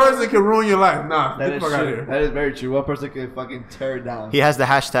One through? person can ruin your life. Nah, That get is the fuck out of true. here. That is very true. One person can fucking tear it down. He has the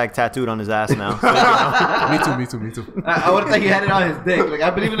hashtag tattooed on his ass now. So, Me too. I would think he had it on his dick. Like, I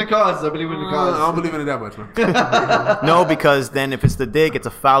believe in the cause. I believe in the I cause. don't believe in it that much, man. no, because then if it's the dick, it's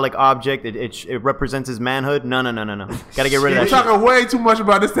a phallic object. It represents his manhood. No. Gotta get rid You're of that shit. talking way too much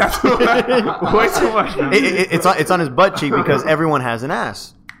about this tattoo. Way too much, man. It's on his butt cheek because everyone has an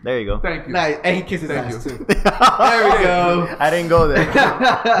ass. There you go. Thank you. Nice. And he kisses Thank ass, you. too. There we go. I didn't go there.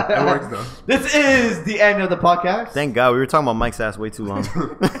 It works though. This is the end of the podcast. Thank God we were talking about Mike's ass way too long.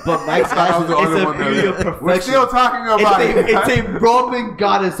 But Mike's I ass was is the only it's a one that- beauty of perfection. We're still talking about it. It's a Roman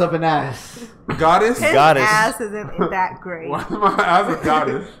goddess of an ass. Goddess? His Goddess. ass isn't that great. Why am I as a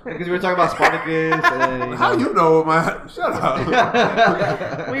goddess? Because we were talking about Spartacus. And, How you know my? Shut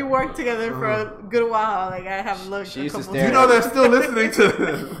up. We worked together for a good while. Like I have looked. She a used to couple stare You know they're still listening to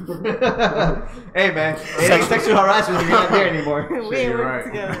this. Hey man, it ain't sexual harassment if you're not there anymore. We ain't you're worked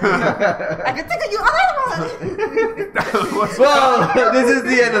right. together. I can think of you other What's Well, this is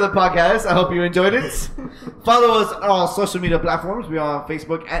the end of the podcast. I hope you enjoyed it. Follow us on all social media platforms. We're on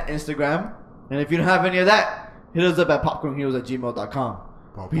Facebook and Instagram. And if you don't have any of that, hit us up at popcornheroes@gmail.com.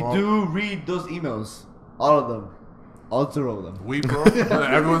 Pop, We pop. do read those emails. All of them. All 0 of them. We bro?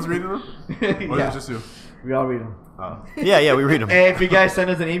 Everyone's reading them? Or is Yeah. it just you? We all read them. Oh. Yeah, we read them. And if you guys send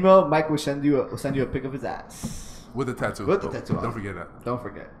us an email, Mike will send you a pic of his ass. With the tattoo. With the tattoo on. Don't forget that. Don't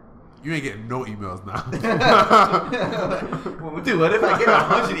forget. You ain't getting no emails now. Well, dude, what if I get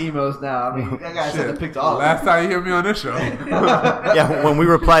 100 emails now? I mean, I gotta send a pic to all of them. Last time you hear me on this show. Yeah, when we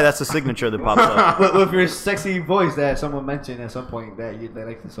reply, that's the signature that pops up. With your sexy voice that someone mentioned at some point that they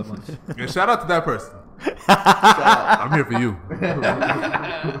liked it so much. And shout out to that person. So, I'm here for you.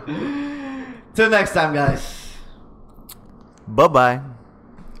 till next time, guys. Bye-bye.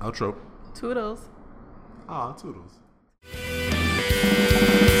 Outro. Toodles. Aw, toodles.